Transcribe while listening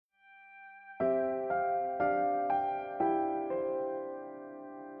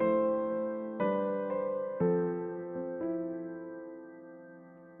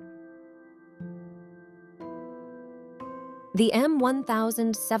The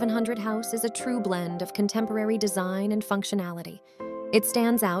M1700 House is a true blend of contemporary design and functionality. It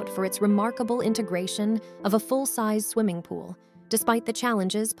stands out for its remarkable integration of a full-size swimming pool, despite the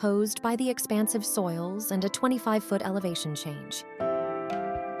challenges posed by the expansive soils and a 25-foot elevation change.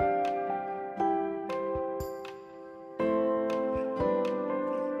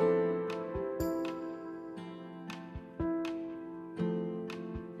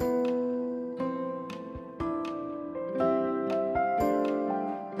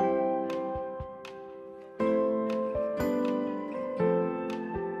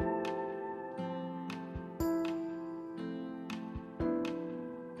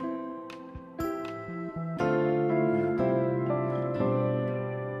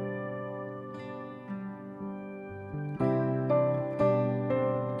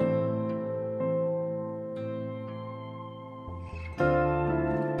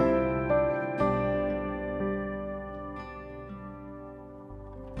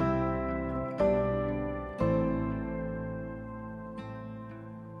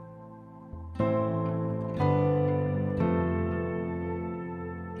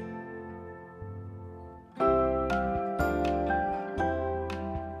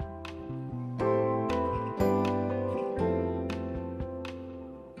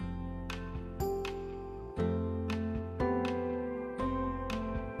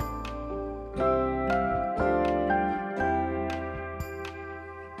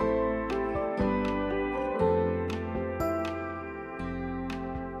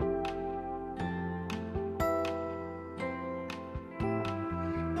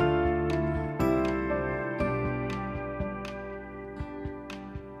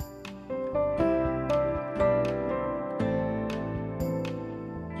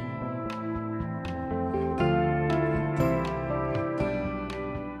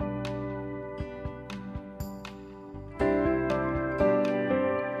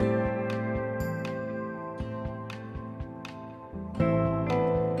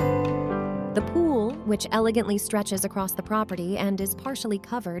 The pool, which elegantly stretches across the property and is partially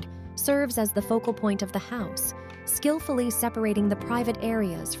covered, serves as the focal point of the house, skillfully separating the private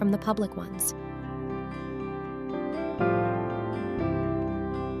areas from the public ones.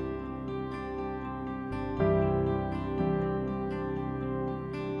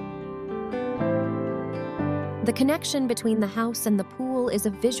 The connection between the house and the pool is a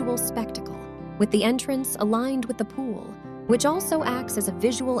visual spectacle, with the entrance aligned with the pool, which also acts as a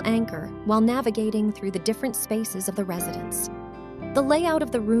visual anchor while navigating through the different spaces of the residence. The layout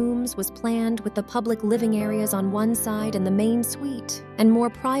of the rooms was planned with the public living areas on one side and the main suite and more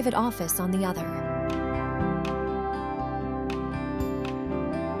private office on the other.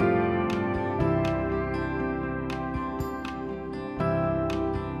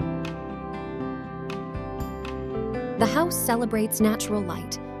 The house celebrates natural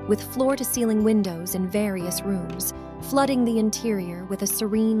light, with floor-to-ceiling windows in various rooms, flooding the interior with a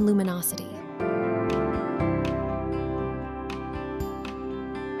serene luminosity.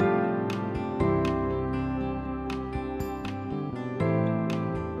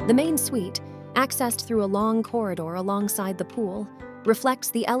 The main suite, accessed through a long corridor alongside the pool, reflects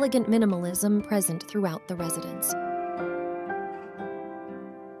the elegant minimalism present throughout the residence.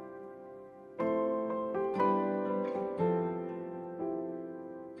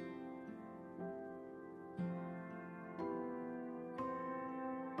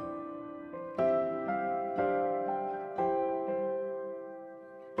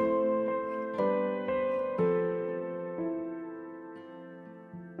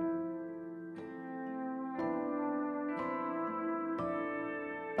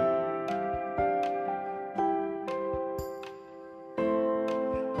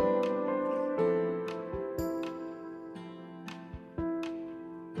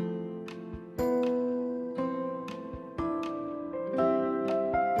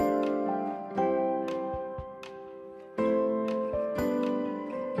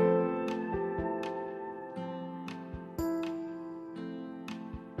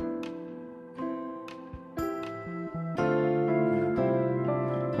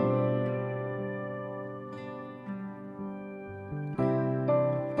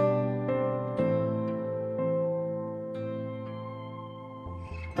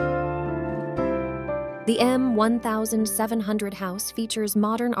 The M1700 House features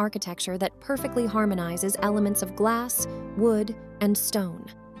modern architecture that perfectly harmonizes elements of glass, wood, and stone.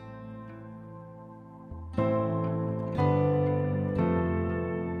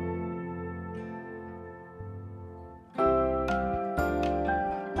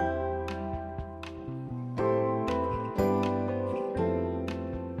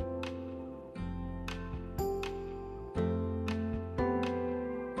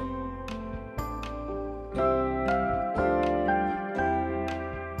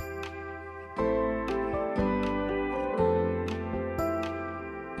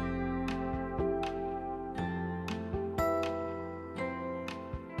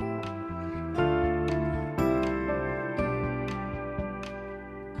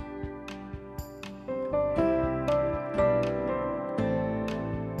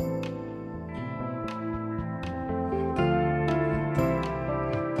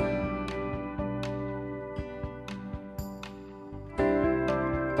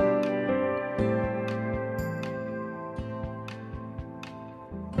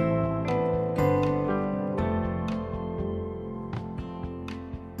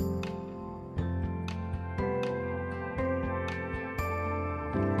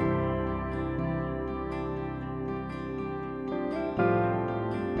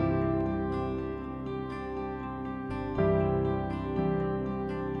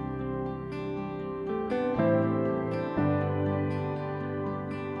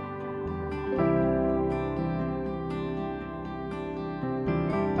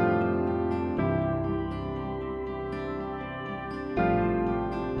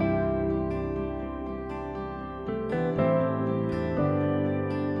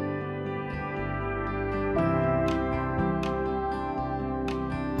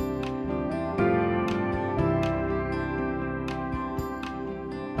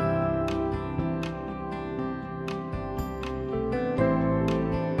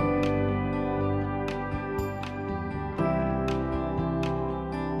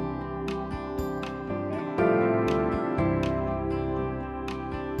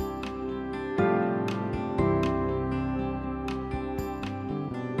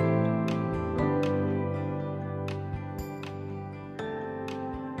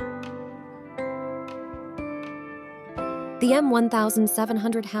 The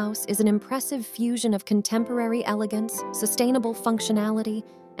M1700 House is an impressive fusion of contemporary elegance, sustainable functionality,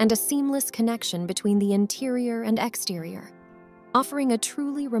 and a seamless connection between the interior and exterior, offering a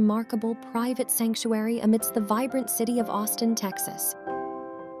truly remarkable private sanctuary amidst the vibrant city of Austin, Texas.